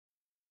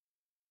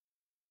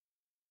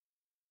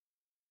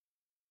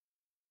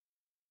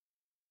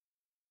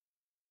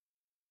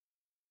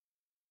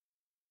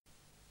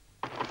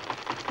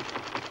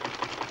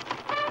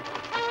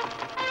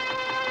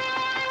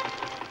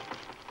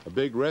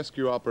big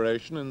rescue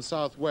operation in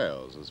South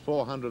Wales as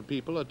 400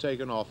 people are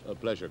taken off a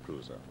pleasure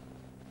cruiser.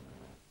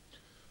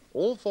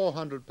 All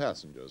 400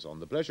 passengers on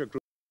the pleasure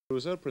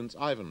cruiser Prince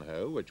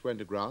Ivanhoe, which went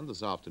aground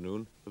this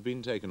afternoon, have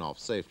been taken off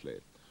safely.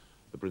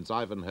 The Prince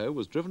Ivanhoe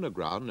was driven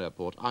aground near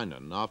Port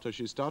Einan after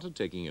she started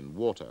taking in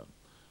water.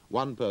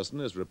 One person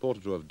is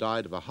reported to have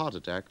died of a heart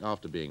attack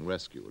after being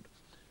rescued.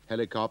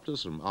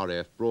 Helicopters from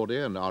RAF Brawley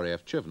and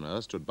RAF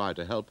Chivener stood by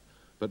to help,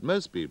 but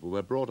most people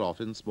were brought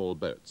off in small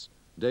boats.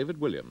 David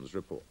Williams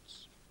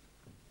reports.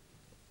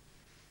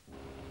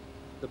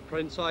 The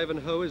Prince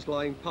Ivanhoe is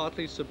lying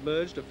partly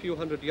submerged a few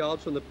hundred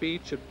yards from the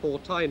beach at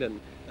Port Einan,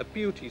 a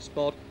beauty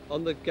spot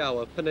on the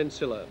Gower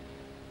Peninsula.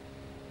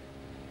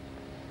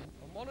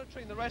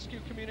 Monitoring the rescue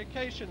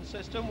communication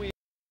system, we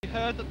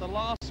heard that the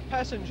last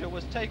passenger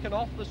was taken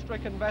off the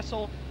stricken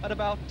vessel at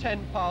about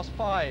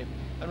 5:10,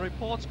 and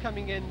reports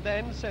coming in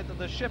then said that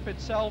the ship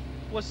itself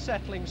was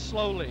settling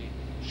slowly.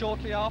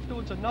 Shortly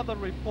afterwards, another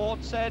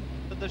report said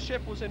that the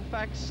ship was in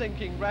fact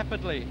sinking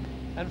rapidly,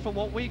 and from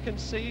what we can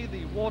see,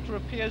 the water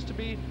appears to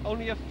be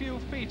only a few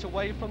feet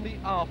away from the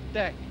aft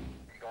deck.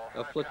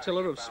 A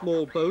flotilla of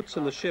small boats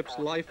and the ship's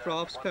life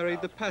rafts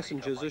ferried the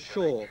passengers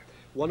ashore.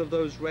 One of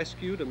those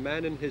rescued, a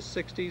man in his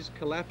 60s,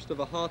 collapsed of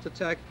a heart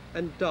attack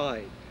and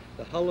died.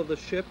 The hull of the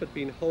ship had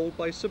been holed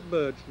by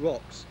submerged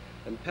rocks,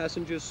 and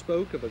passengers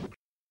spoke of a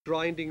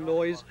grinding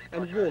noise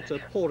and water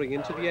pouring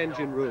into the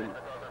engine room.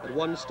 At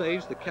one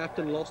stage, the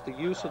captain lost the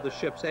use of the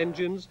ship's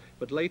engines,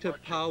 but later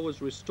power was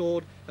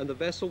restored and the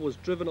vessel was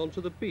driven onto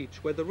the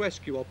beach where the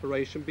rescue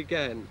operation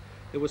began.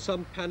 There was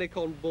some panic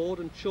on board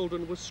and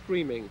children were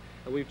screaming,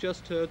 and we've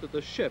just heard that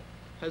the ship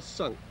has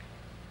sunk.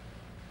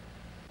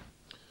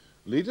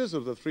 Leaders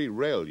of the three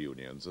rail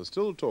unions are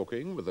still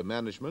talking with the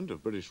management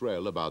of British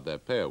Rail about their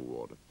pay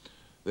award.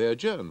 They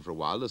adjourned for a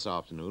while this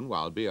afternoon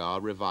while BR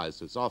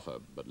revised its offer,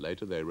 but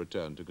later they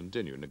returned to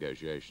continue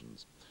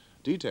negotiations.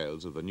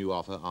 Details of the new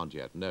offer aren't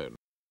yet known.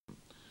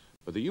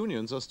 But the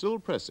unions are still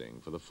pressing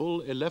for the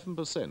full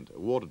 11%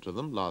 awarded to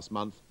them last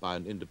month by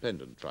an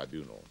independent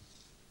tribunal.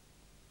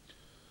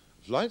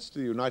 Flights to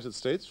the United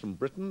States from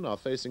Britain are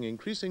facing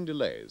increasing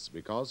delays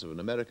because of an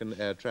American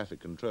air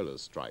traffic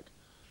controllers strike.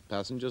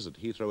 Passengers at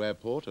Heathrow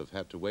Airport have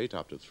had to wait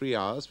up to 3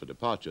 hours for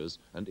departures,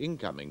 and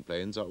incoming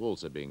planes are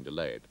also being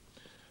delayed.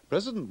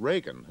 President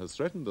Reagan has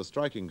threatened the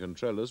striking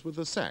controllers with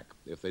a sack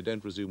if they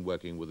don't resume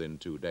working within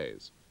 2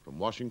 days. From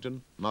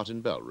Washington,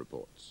 Martin Bell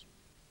reports.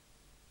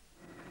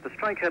 The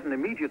strike had an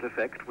immediate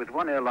effect, with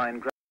one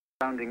airline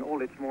grounding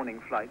all its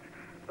morning flights,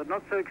 but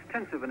not so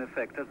extensive an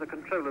effect as the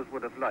controllers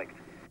would have liked.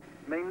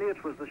 Mainly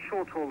it was the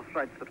short-haul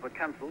flights that were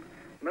cancelled.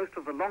 Most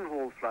of the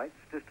long-haul flights,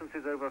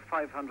 distances over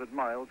 500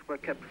 miles, were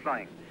kept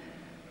flying.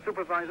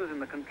 Supervisors in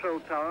the control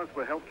towers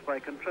were helped by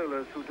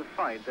controllers who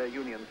defied their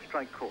union's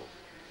strike call,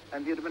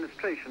 and the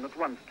administration at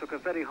once took a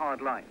very hard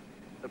line.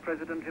 The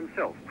president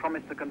himself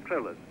promised the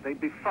controllers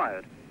they'd be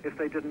fired if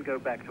they didn't go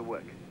back to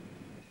work.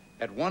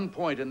 At one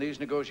point in these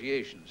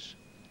negotiations,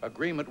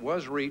 agreement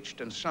was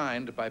reached and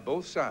signed by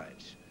both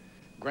sides,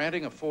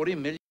 granting a $40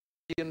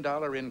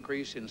 million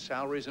increase in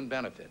salaries and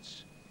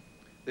benefits.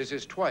 This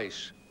is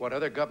twice what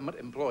other government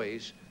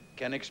employees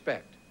can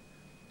expect.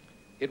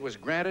 It was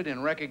granted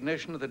in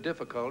recognition of the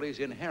difficulties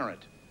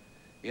inherent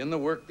in the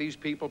work these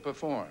people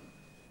perform.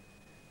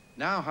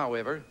 Now,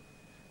 however,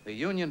 the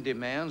union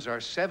demands are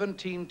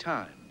 17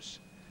 times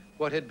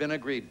what had been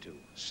agreed to,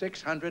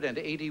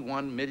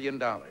 $681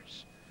 million.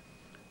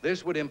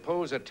 This would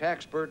impose a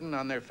tax burden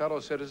on their fellow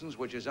citizens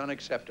which is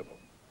unacceptable.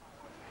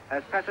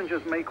 As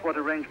passengers make what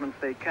arrangements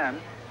they can,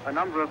 a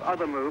number of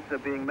other moves are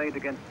being made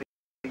against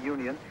the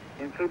union,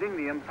 including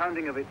the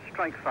impounding of its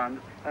strike fund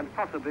and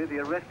possibly the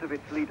arrest of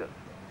its leaders.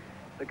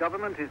 The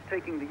government is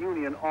taking the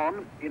union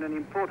on in an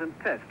important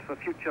test for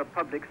future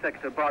public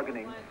sector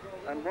bargaining,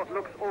 and what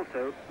looks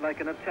also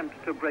like an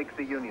attempt to break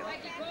the union.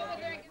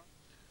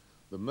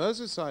 The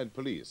Merseyside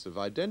police have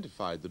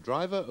identified the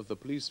driver of the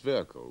police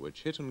vehicle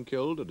which hit and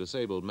killed a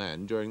disabled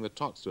man during the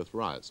Toxteth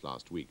riots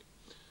last week.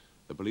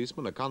 The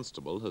policeman, a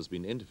constable, has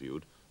been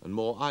interviewed, and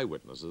more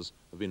eyewitnesses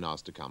have been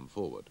asked to come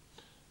forward.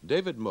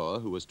 David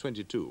Moore, who was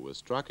 22, was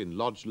struck in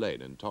Lodge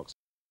Lane in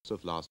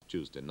Toxteth last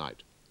Tuesday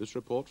night. This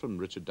report from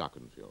Richard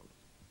Duckenfield.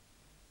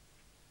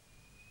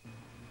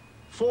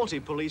 40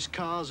 police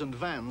cars and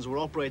vans were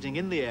operating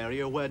in the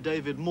area where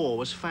David Moore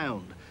was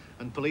found,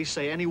 and police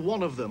say any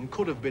one of them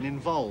could have been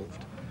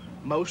involved.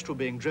 Most were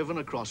being driven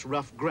across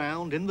rough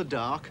ground in the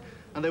dark,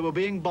 and they were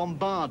being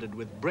bombarded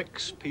with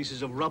bricks,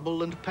 pieces of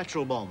rubble and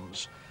petrol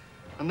bombs.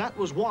 And that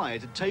was why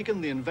it had taken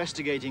the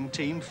investigating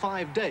team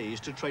 5 days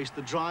to trace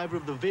the driver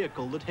of the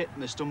vehicle that hit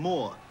Mr.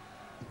 Moore.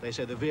 They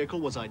say the vehicle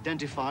was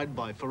identified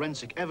by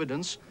forensic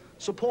evidence,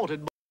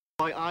 supported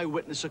by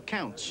eyewitness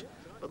accounts,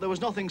 but there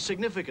was nothing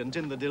significant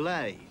in the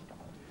delay.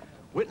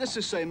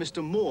 Witnesses say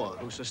Mr. Moore,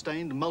 who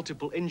sustained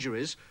multiple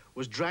injuries,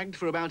 was dragged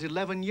for about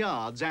 11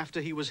 yards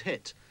after he was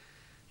hit.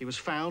 He was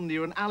found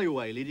near an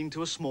alleyway leading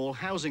to a small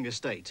housing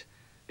estate.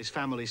 His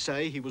family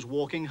say he was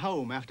walking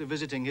home after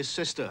visiting his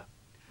sister.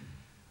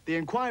 The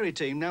inquiry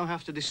team now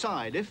have to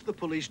decide if the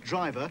police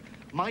driver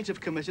might have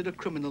committed a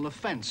criminal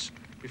offence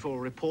before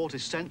a report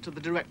is sent to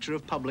the Director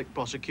of Public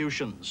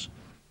Prosecutions.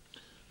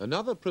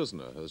 Another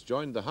prisoner has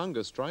joined the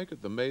hunger strike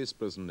at the Maze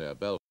prison near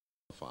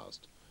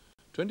Belfast.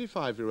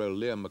 25-year-old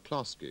Liam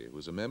McCloskey, who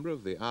was a member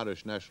of the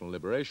Irish National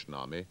Liberation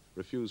Army,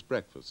 refused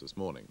breakfast this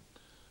morning.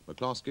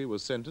 McCloskey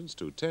was sentenced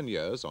to 10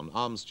 years on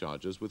arms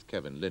charges with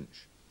Kevin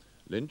Lynch.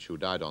 Lynch, who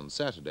died on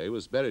Saturday,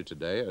 was buried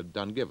today at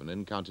Dungiven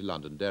in County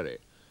Londonderry,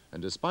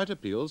 and despite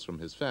appeals from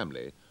his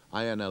family,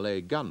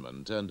 INLA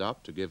gunmen turned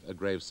up to give a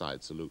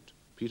graveside salute.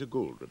 Peter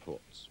Gould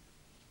reports.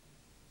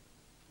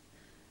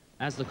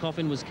 As the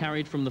coffin was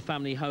carried from the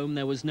family home,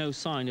 there was no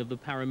sign of the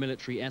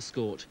paramilitary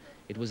escort.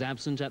 It was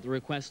absent at the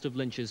request of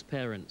Lynch's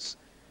parents.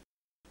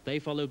 They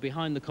followed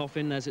behind the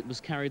coffin as it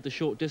was carried the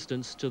short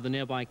distance to the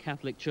nearby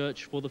Catholic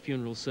church for the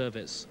funeral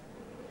service.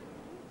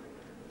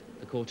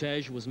 The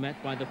cortege was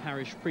met by the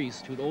parish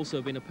priest, who had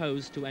also been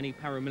opposed to any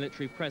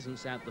paramilitary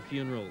presence at the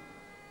funeral.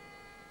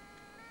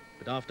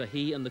 But after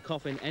he and the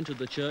coffin entered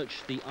the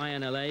church, the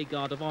INLA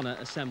Guard of Honour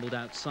assembled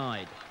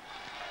outside.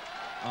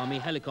 Army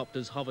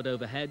helicopters hovered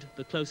overhead,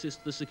 the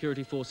closest the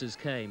security forces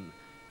came.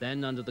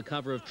 Then, under the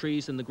cover of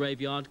trees in the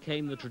graveyard,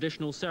 came the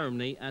traditional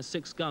ceremony as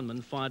 6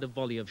 gunmen fired a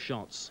volley of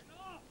shots.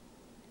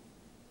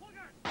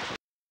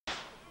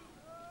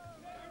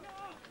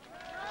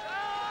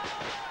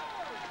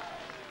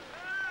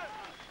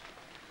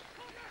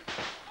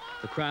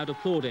 The crowd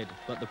applauded,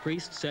 but the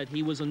priest said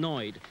he was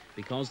annoyed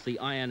because the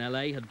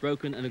INLA had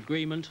broken an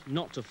agreement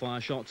not to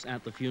fire shots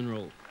at the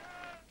funeral.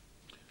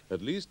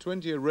 At least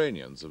 20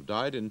 Iranians have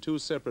died in 2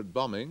 separate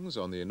bombings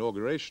on the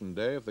inauguration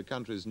day of the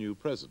country's new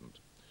president.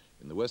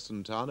 In the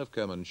western town of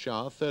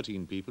Kermanshah,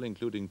 13 people,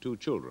 including 2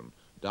 children,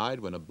 died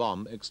when a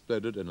bomb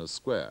exploded in a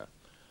square.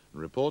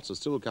 And reports are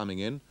still coming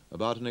in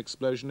about an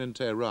explosion in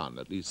Tehran.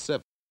 At least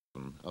 7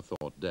 are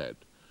thought dead.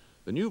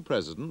 The new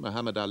president,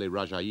 Mohammad Ali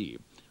Rajaei,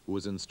 who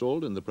was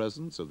installed in the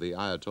presence of the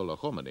Ayatollah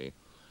Khomeini,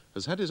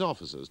 has had his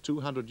offices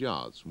 200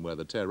 yards from where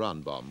the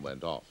Tehran bomb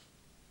went off.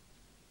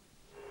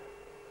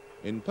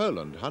 In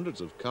Poland, hundreds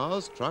of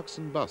cars, trucks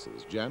and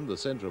buses jammed the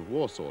centre of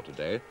Warsaw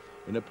today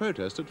in a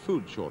protest at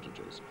food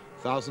shortages.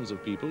 Thousands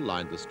of people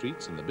lined the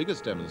streets in the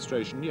biggest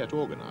demonstration yet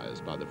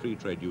organised by the free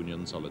trade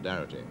union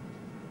Solidarity.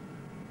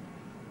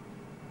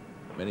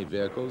 Many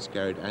vehicles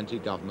carried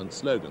anti-government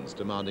slogans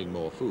demanding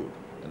more food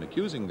and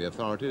accusing the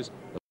authorities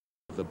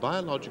of the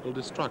biological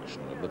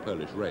destruction of the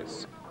Polish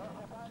race.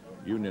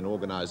 Union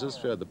organisers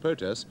feared the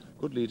protests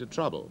could lead to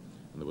trouble,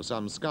 and there were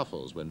some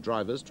scuffles when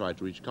drivers tried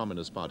to reach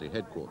Communist Party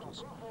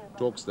headquarters.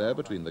 Talks there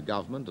between the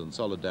government and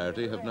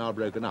Solidarity have now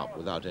broken up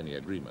without any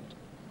agreement.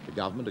 The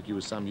government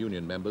accused some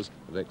union members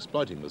of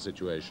exploiting the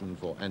situation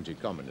for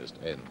anti-communist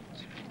ends.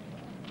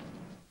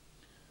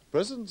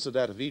 President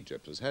Sadat of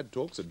Egypt has had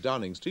talks at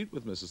Downing Street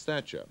with Mrs.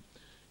 Thatcher.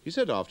 He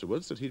said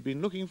afterwards that he'd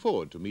been looking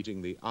forward to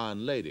meeting the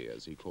Iron Lady,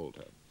 as he called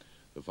her.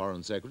 The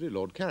Foreign Secretary,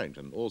 Lord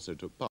Carrington, also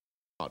took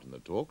part in the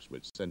talks,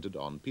 which centred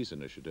on peace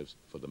initiatives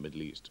for the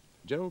Middle East.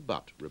 Gerald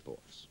Butt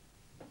reports.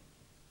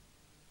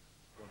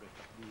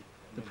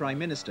 The Prime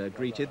Minister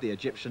greeted the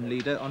Egyptian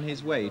leader on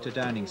his way to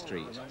Downing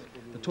Street.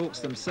 The talks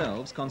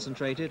themselves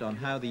concentrated on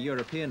how the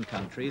European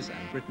countries,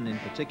 and Britain in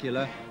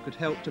particular, could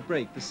help to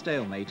break the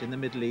stalemate in the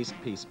Middle East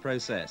peace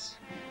process.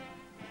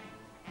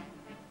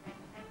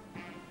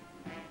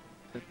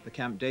 The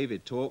Camp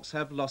David talks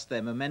have lost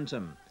their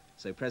momentum,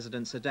 so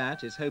President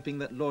Sadat is hoping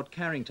that Lord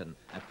Carrington,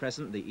 at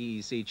present the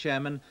EEC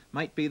chairman,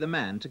 might be the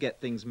man to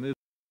get things moving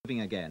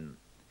again.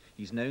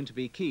 He's known to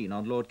be keen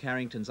on Lord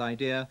Carrington's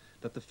idea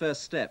that the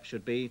first step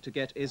should be to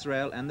get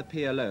Israel and the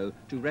PLO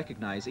to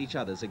recognise each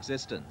other's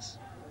existence.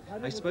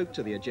 I spoke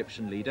to the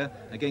Egyptian leader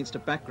against a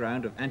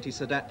background of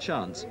anti-Sadat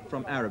chants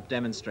from Arab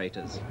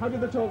demonstrators. How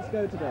did the talks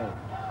go today?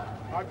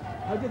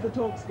 How did the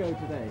talks go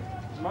today?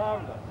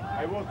 Marvelous.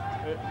 I was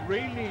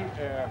really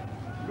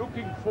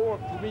looking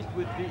forward to meet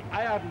with the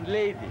Iron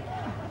Lady.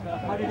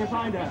 How did you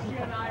find her?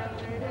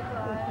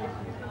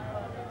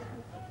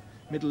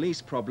 Middle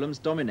East problems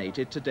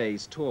dominated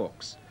today's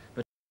talks,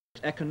 but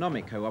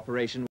economic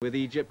cooperation with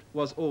Egypt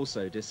was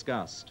also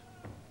discussed.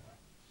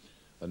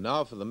 And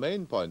now for the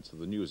main points of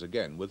the news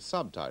again, with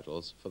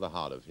subtitles for the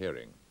hard of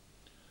hearing.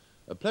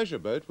 A pleasure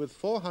boat with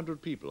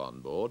 400 people on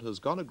board has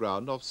gone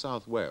aground off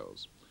South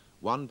Wales.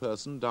 1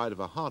 person died of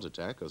a heart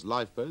attack as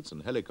lifeboats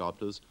and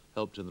helicopters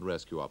helped in the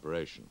rescue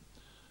operation.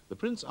 The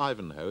Prince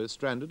Ivanhoe is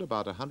stranded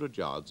about 100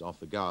 yards off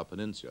the Gower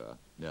Peninsula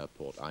near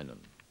Port Einan.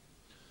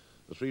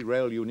 The 3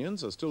 rail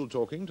unions are still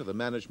talking to the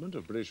management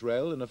of British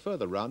Rail in a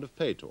further round of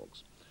pay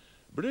talks.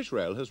 British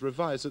Rail has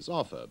revised its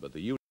offer, but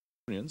the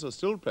unions are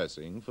still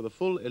pressing for the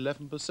full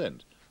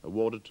 11%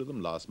 awarded to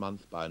them last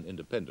month by an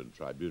independent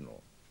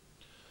tribunal.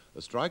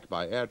 A strike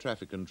by air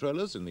traffic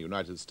controllers in the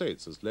United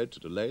States has led to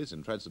delays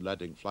in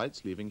transatlantic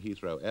flights leaving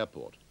Heathrow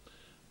Airport.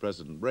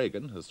 President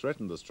Reagan has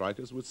threatened the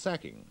strikers with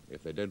sacking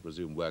if they don't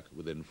resume work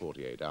within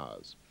 48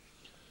 hours.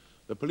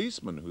 The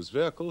policeman whose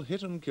vehicle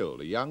hit and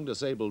killed a young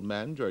disabled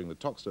man during the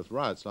Toxteth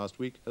riots last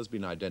week has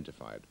been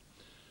identified.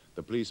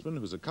 The policeman,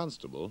 who's a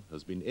constable,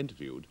 has been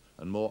interviewed,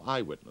 and more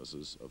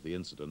eyewitnesses of the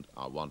incident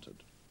are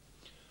wanted.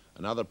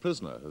 Another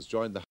prisoner has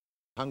joined the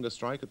hunger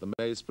strike at the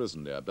Maze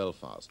prison near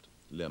Belfast.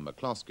 Liam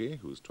McCloskey,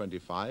 who's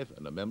 25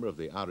 and a member of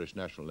the Irish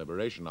National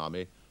Liberation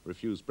Army,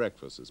 refused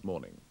breakfast this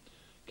morning.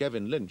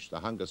 Kevin Lynch,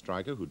 the hunger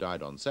striker who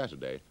died on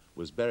Saturday,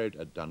 was buried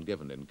at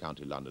Dungiven in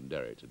County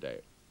Londonderry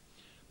today.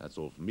 That's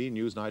all from me.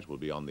 Newsnight will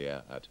be on the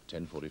air at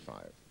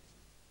 10:45.